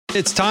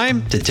It's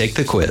time to take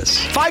the quiz.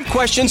 5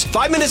 questions,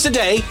 5 minutes a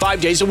day,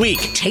 5 days a week.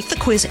 Take the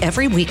quiz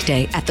every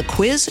weekday at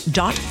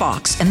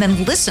thequiz.fox and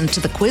then listen to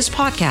the quiz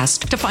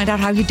podcast to find out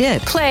how you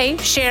did. Play,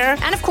 share,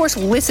 and of course,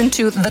 listen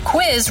to The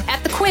Quiz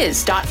at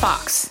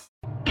thequiz.fox.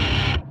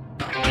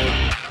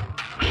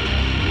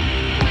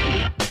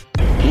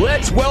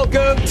 Let's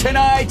welcome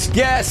tonight's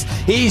guest.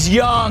 He's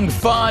young,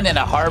 fun, and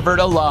a Harvard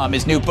alum.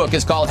 His new book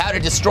is called How to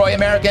Destroy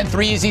America in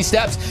 3 Easy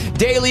Steps.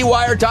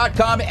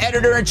 DailyWire.com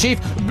editor-in-chief,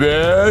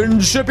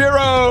 Ben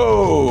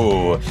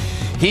Shapiro.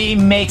 He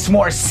makes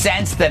more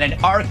sense than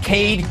an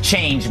arcade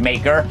change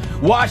maker.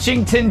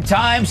 Washington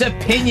Times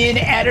opinion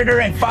editor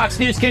and Fox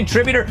News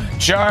contributor,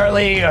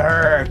 Charlie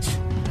Hurt.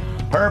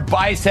 Her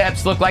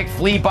biceps look like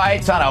flea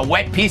bites on a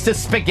wet piece of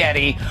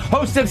spaghetti.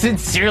 Host of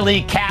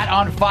Sincerely Cat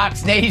on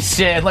Fox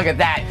Nation. Look at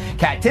that.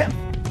 Cat Tim.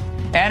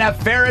 And a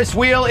Ferris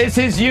wheel is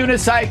his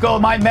unicycle,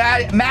 my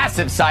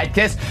massive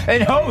sidekick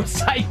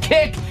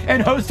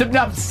and host of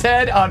Enough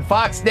Said on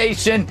Fox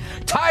Nation,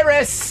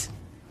 Tyrus.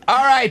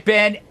 All right,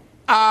 Ben.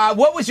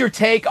 What was your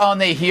take on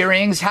the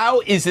hearings?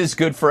 How is this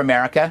good for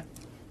America?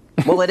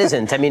 Well, it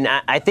isn't. I mean,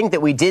 I think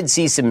that we did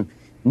see some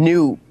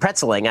new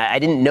pretzeling. I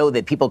didn't know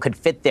that people could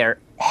fit their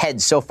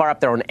heads so far up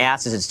their own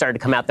asses it started to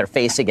come out their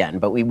face again.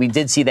 But we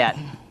did see that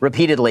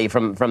repeatedly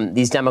from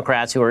these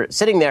Democrats who are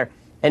sitting there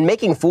and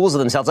making fools of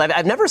themselves.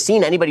 I've never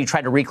seen anybody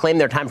try to reclaim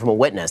their time from a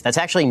witness. That's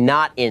actually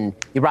not in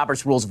the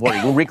Roberts Rules of Order.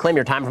 You can reclaim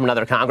your time from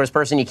another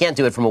congressperson. You can't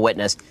do it from a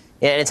witness.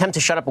 In an attempt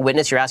to shut up a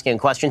witness you're asking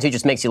questions to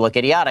just makes you look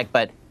idiotic.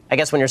 But I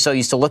guess when you're so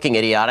used to looking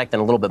idiotic, then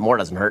a little bit more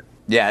doesn't hurt.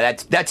 Yeah,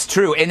 that's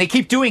true. And they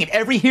keep doing it.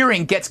 Every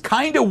hearing gets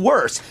kind of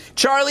worse.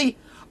 Charlie,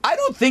 I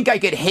don't think I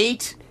could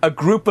hate a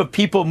group of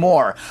people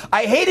more.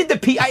 I hated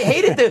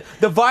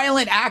the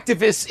violent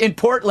activists in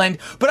Portland,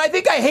 but I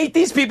think I hate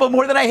these people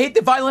more than I hate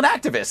the violent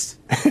activists.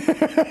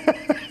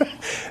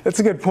 That's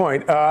a good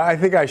point. I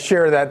think I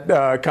share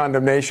that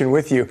condemnation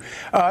with you.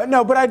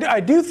 No, but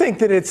I do think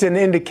that it's an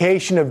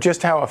indication of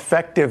just how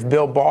effective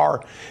Bill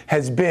Barr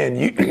has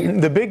been.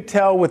 The big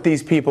tell with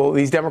these people,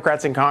 these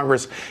Democrats in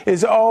Congress,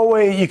 is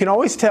you can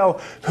always tell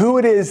who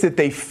it is that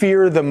they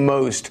fear the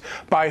most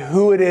by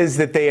who it is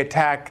that they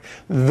attack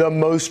the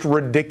most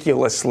ridiculously.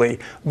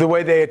 The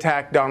way they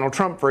attacked Donald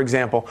Trump, for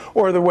example,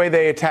 or the way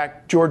they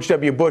attacked George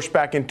W. Bush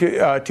back in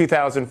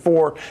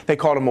 2004. They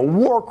called him a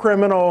war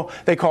criminal.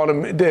 They called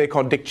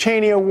Dick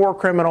Cheney a war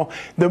criminal.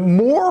 The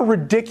more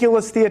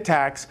ridiculous the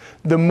attacks,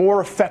 the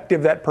more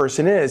effective that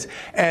person is.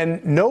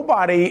 And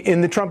nobody in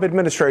the Trump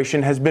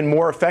administration has been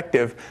more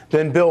effective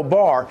than Bill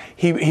Barr.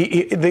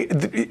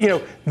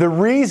 The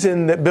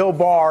reason that Bill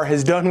Barr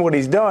has done what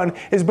he's done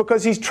is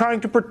because he's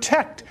trying to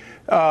protect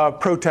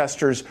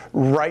protesters'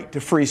 right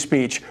to free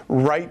speech,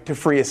 right to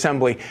free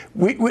assembly.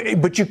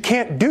 But you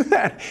can't do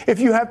that if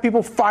you have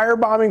people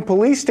firebombing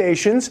police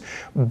stations,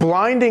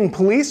 blinding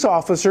police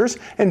officers,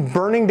 and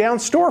burning down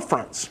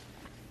storefronts.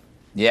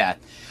 Yeah.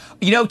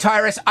 You know,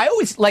 Tyrus, I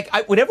always,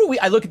 whenever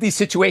I look at these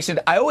situations,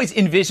 I always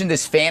envision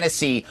this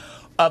fantasy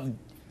of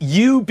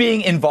you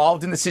being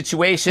involved in the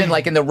situation,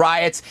 like in the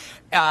riots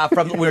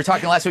from we were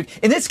talking last week.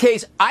 In this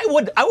case,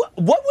 what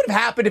would have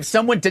happened if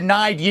someone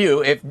denied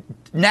you, if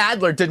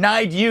Nadler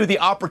denied you the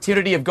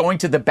opportunity of going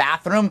to the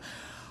bathroom?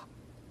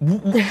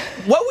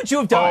 What would you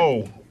have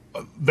done?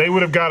 Oh, they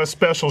would have got a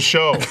special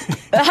show.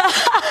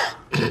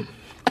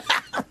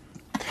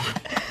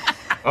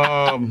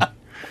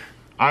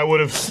 I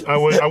wouldn't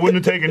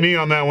have taken a knee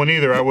on that one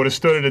either. I would have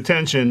stood at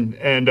attention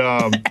and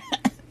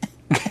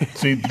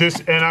see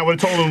this, and I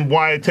would have told them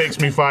why it takes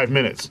me 5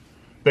 minutes.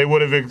 It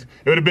would have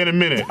been a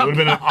minute. It would have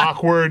been an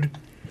awkward,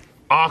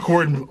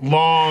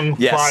 long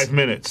 5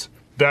 minutes.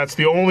 That's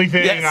the only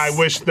thing I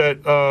wish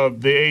that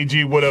the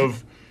AG would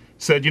have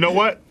said. You know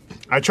what?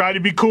 I tried to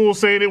be cool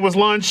saying it was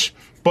lunch,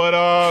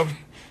 but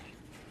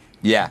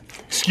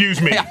excuse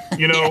me,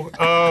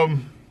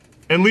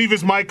 and leave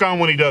his mic on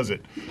when he does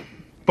it.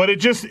 But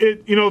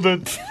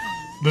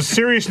the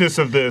seriousness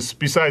of this,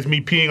 besides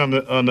me peeing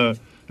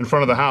in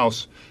front of the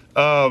house,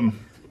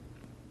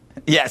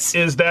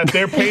 is that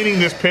they're painting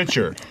this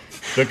picture.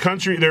 They're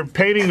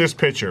painting this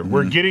picture.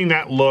 We're getting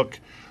that look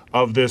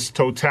of this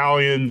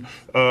totalitarian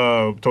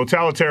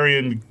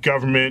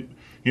government.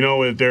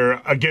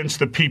 They're against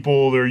the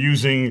people. They're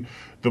using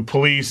the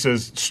police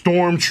as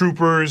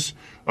stormtroopers,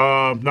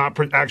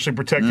 not actually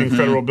protecting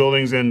federal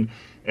buildings, and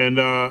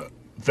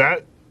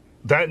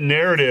that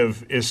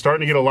narrative is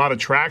starting to get a lot of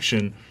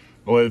traction.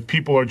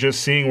 People are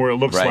just seeing where it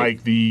looks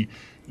like the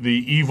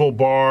evil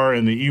Barr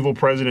and the evil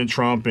President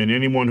Trump and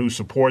anyone who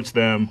supports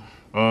them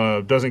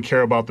doesn't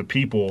care about the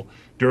people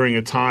during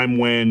a time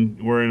when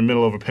we're in the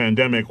middle of a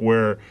pandemic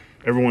where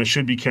everyone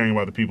should be caring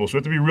about the people. So we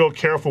have to be real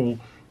careful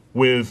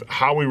with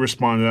how we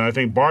respond. And I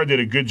think Barr did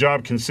a good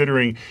job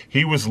considering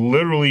he was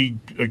literally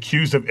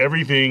accused of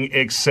everything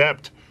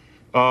except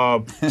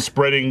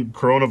spreading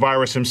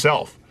coronavirus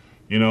himself.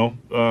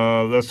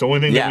 That's the only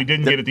thing that we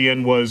didn't get at the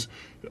end was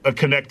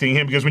connecting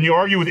him. Because when you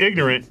argue with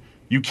ignorant,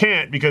 you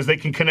can't because they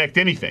can connect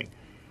anything.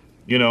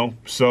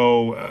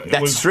 So it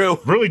was true.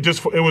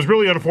 It was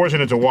really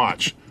unfortunate to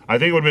watch. I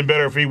think it would have been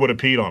better if he would have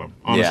peed on him,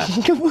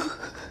 honestly.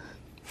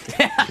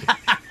 Yeah.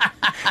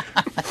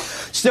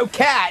 So,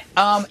 Kat,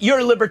 you're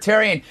a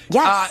libertarian.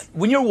 Yes.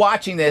 When you're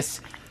watching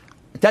this,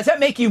 does that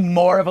make you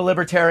more of a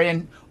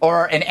libertarian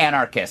or an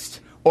anarchist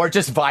or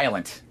just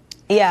violent?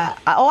 Yeah.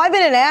 Oh, I've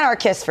been an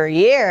anarchist for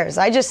years.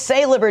 I just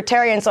say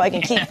libertarian so I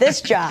can keep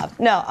this job.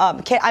 No,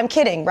 I'm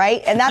kidding,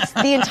 right? And that's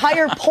the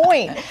entire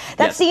point.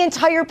 That's the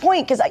entire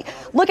point. Because I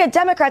look at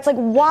Democrats, like,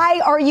 why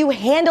are you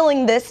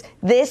handling this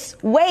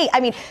way?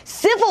 I mean,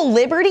 civil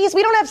liberties,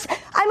 we don't have.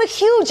 I'm a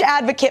huge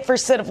advocate for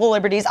civil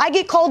liberties. I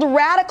get called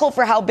radical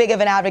for how big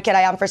of an advocate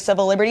I am for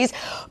civil liberties.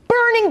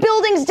 Burning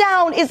buildings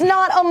down is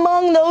not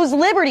among those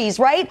liberties,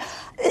 right?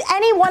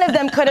 Any one of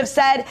them could have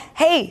said,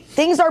 hey,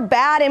 things are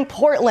bad in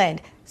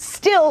Portland.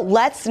 Still,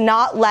 let's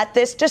not let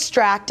this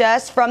distract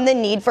us from the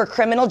need for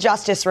criminal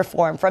justice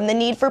reform, from the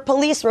need for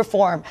police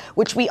reform,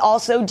 which we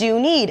also do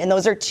need. And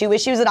those are two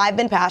issues that I've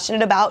been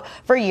passionate about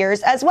for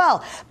years as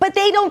well. But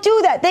they don't do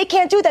that. They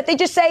can't do that. They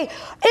just say,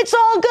 it's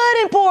all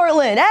good in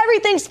Portland.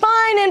 Everything's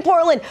fine in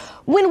Portland.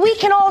 When we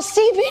can all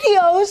see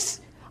videos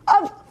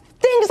of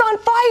things on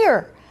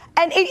fire.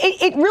 And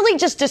it really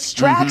just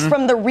distracts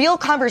from the real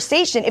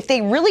conversation. If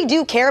they really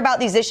do care about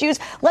these issues,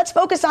 let's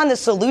focus on the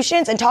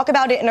solutions and talk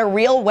about it in a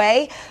real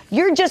way.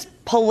 You're just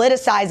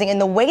politicizing, and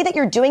the way that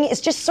you're doing it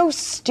is just so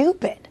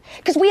stupid.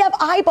 Because we have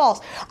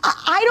eyeballs.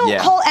 I don't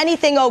call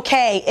anything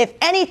okay if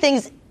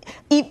anything's,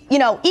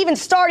 even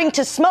starting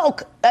to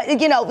smoke,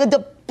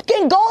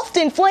 engulfed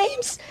in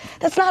flames.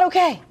 That's not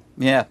okay.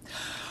 Yeah.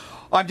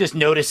 I'm just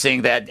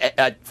noticing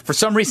that for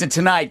some reason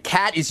tonight,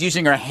 Kat is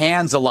using her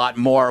hands a lot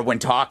more when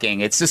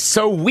talking. It's just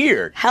so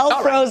weird.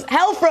 Hell froze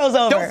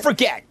over. Don't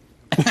forget.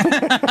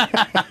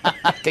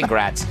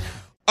 Congrats.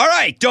 All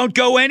right, don't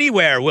go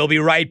anywhere. We'll be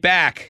right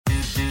back.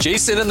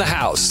 Jason in the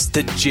House,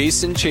 the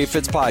Jason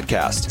Chaffetz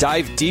podcast.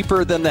 Dive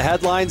deeper than the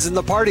headlines and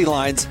the party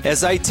lines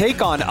as I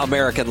take on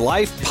American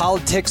life,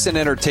 politics, and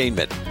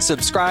entertainment.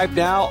 Subscribe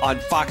now on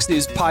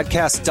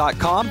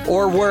foxnewspodcast.com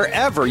or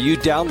wherever you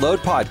download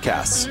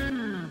podcasts.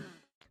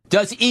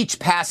 Does each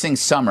passing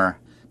summer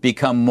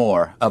become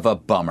more of a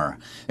bummer?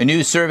 A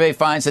new survey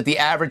finds that the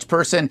average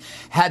person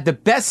had the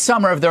best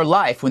summer of their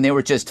life when they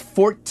were just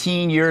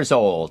 14 years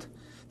old.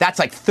 That's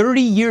like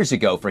 30 years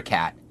ago for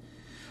Kat.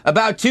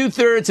 About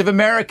 2/3 of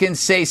Americans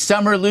say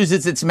summer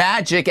loses its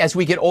magic as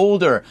we get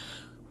older.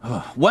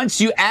 Once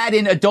you add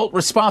in adult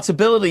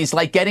responsibilities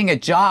like getting a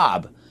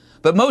job.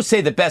 But most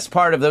say the best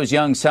part of those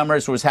young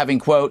summers was having,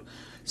 quote,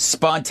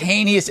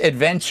 spontaneous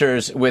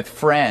adventures with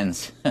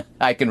friends.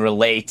 I can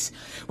relate.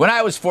 When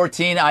I was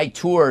 14, I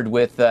toured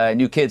with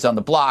New Kids on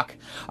the Block.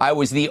 I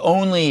was the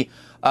only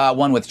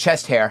one with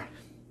chest hair.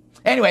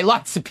 Anyway,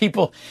 lots of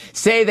people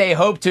say they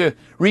hope to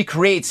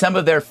recreate some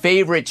of their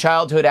favorite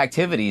childhood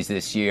activities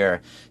this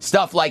year.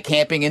 Stuff like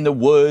camping in the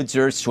woods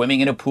or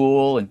swimming in a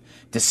pool and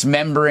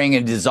dismembering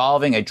and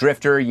dissolving a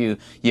drifter you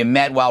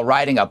met while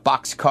riding a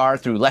boxcar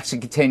through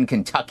Lexington,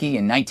 Kentucky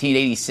in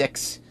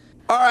 1986.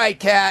 All right,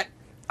 Kat.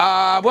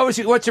 What's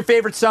your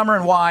favorite summer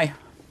and why?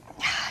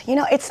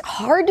 It's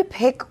hard to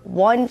pick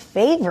one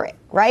favorite,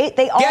 right?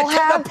 They all Get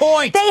to the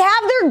point. They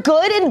have their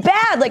good and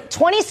bad. Like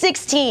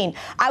 2016,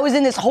 I was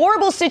in this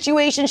horrible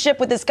situationship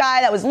with this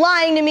guy that was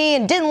lying to me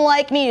and didn't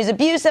like me. He was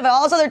abusive and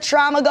all this other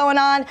trauma going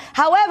on.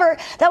 However,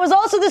 that was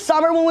also the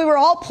summer when we were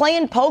all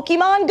playing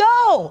Pokemon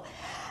Go.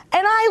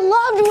 And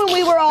I loved when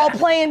we were all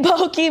playing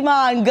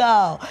Pokemon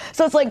Go.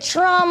 So it's like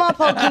trauma,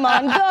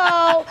 Pokemon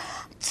Go.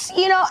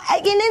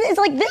 It's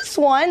like this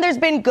one, there's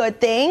been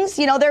good things.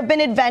 There have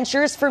been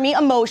adventures for me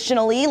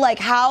emotionally, like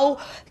how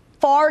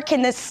far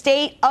can the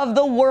state of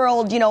the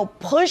world,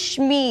 push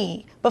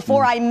me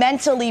before I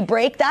mentally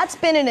break? That's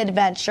been an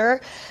adventure.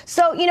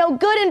 So,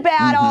 good and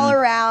bad all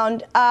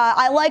around.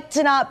 I like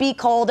to not be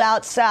cold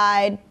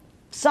outside.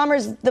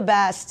 Summer's the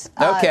best.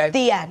 Okay.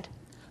 The end.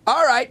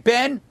 All right,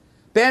 Ben.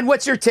 Ben,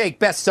 what's your take?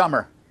 Best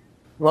summer?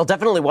 Well, it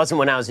definitely wasn't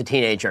when I was a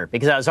teenager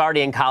because I was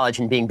already in college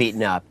and being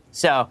beaten up.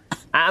 So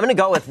I'm going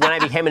to go with when I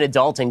became an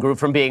adult and grew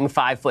from being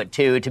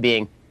 5'2" to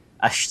being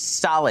a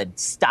solid,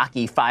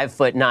 stocky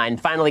 5'9",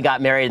 finally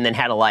got married and then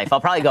had a life.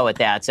 I'll probably go with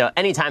that. So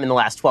anytime in the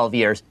last 12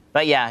 years.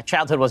 But yeah,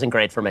 childhood wasn't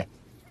great for me.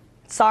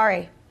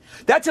 Sorry.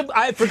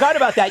 I forgot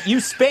about that. You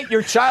spent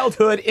your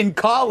childhood in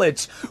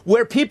college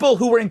where people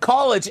who were in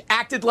college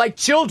acted like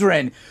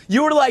children.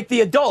 You were like the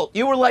adult.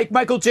 You were like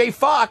Michael J.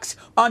 Fox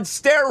on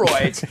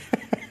steroids.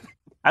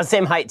 I was the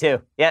same height,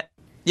 too. Yeah.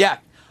 Yeah.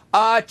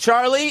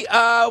 Charlie,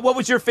 what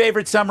was your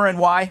favorite summer and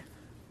why?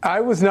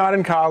 I was not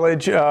in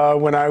college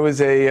when I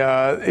was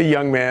a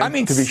young man,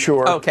 to be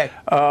sure. Okay.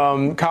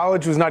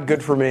 College was not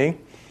good for me.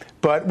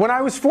 But when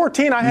I was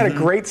 14, I had a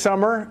great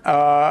summer,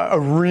 a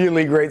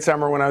really great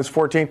summer when I was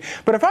 14.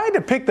 But if I had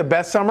to pick the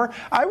best summer,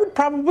 I would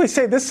probably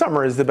say this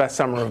summer is the best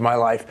summer of my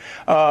life.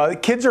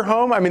 Kids are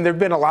home. I mean, there have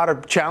been a lot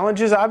of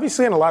challenges,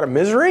 obviously, and a lot of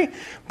misery.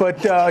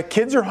 But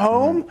kids are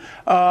home.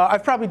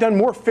 I've probably done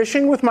more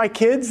fishing with my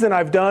kids than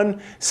I've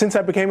done since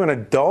I became an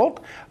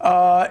adult.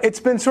 It's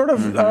been sort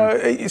of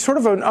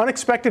an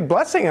unexpected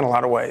blessing in a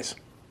lot of ways.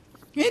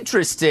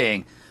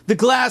 Interesting. the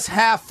glass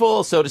half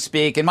full, so to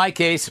speak. In my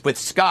case, with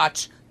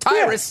Scotch.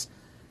 Tyrus,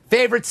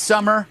 favorite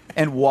summer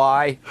and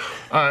why?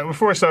 All right,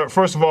 before I start,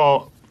 first of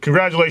all,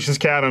 congratulations,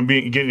 Kat, on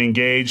getting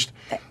engaged.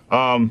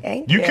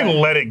 You can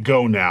let it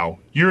go now.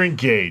 You're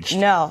engaged.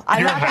 No,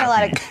 I'm not going to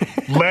let it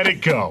go. Let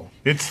it go.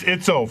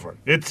 It's over.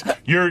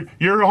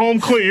 You're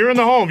home clear. You're in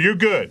the home. You're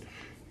good.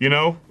 You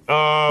know?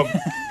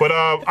 But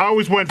I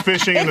always went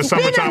fishing in the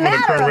summertime on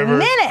the Kern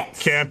River.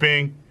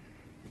 Camping.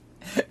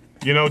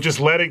 You know, just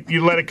let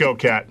it go,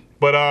 Kat.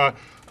 But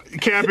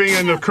camping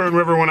in the Kern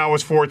River when I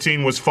was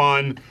 14 was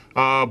fun.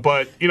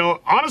 But, you know,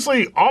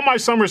 honestly, all my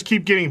summers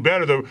keep getting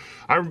better.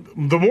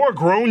 The more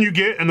grown you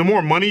get and the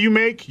more money you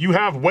make, you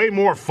have way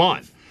more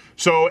fun.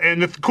 So,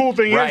 and the cool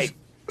thing is,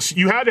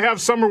 you had to have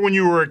summer when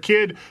you were a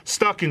kid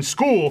stuck in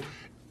school.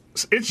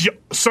 It's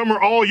summer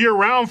all year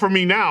round for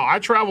me now. I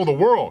travel the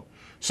world.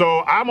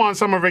 So I'm on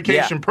summer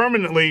vacation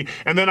permanently,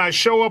 and then I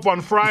show up on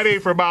Friday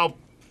for about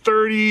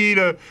 30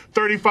 to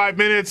 35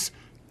 minutes,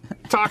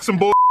 talk some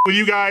bull with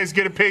you guys,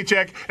 get a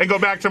paycheck, and go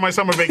back to my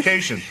summer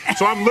vacation.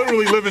 So I'm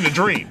literally living the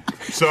dream.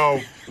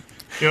 So,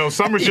 you know,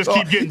 summers just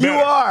keep getting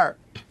better.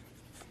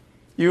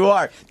 You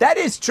are. That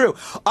is true.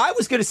 I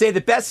was going to say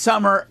the best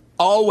summer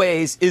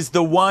always is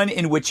the one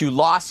in which you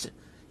lost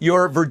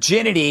your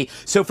virginity.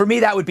 So for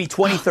me, that would be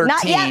 2013.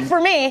 Not yet for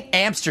me.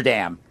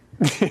 Amsterdam.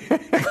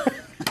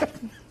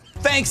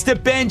 Thanks to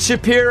Ben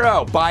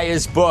Shapiro. Buy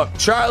his book.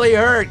 Charlie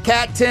Hurt,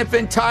 Kat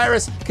Timpson,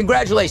 Tyrus.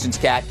 Congratulations,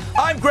 Kat.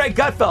 I'm Greg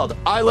Gutfeld.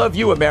 I love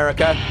you,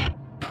 America.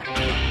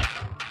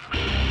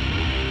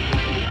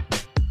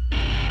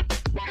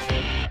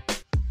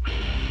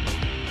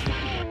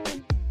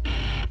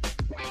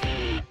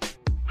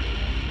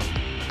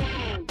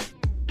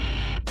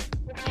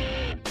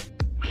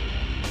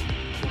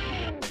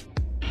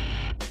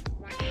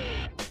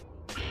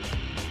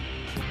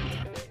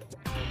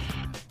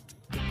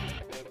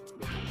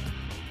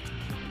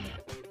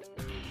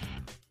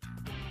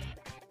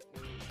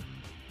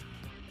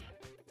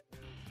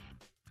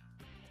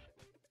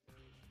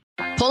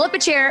 Pull up a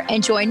chair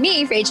and join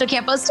me, Rachel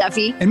Campos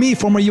Duffy. And me,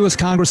 former U.S.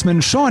 Congressman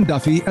Sean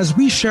Duffy, as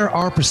we share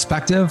our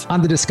perspective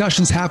on the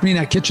discussions happening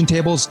at kitchen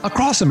tables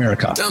across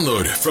America.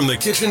 Download From the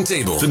Kitchen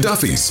Table, The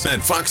Duffys, at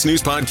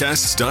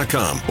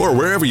foxnewspodcasts.com or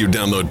wherever you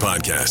download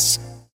podcasts.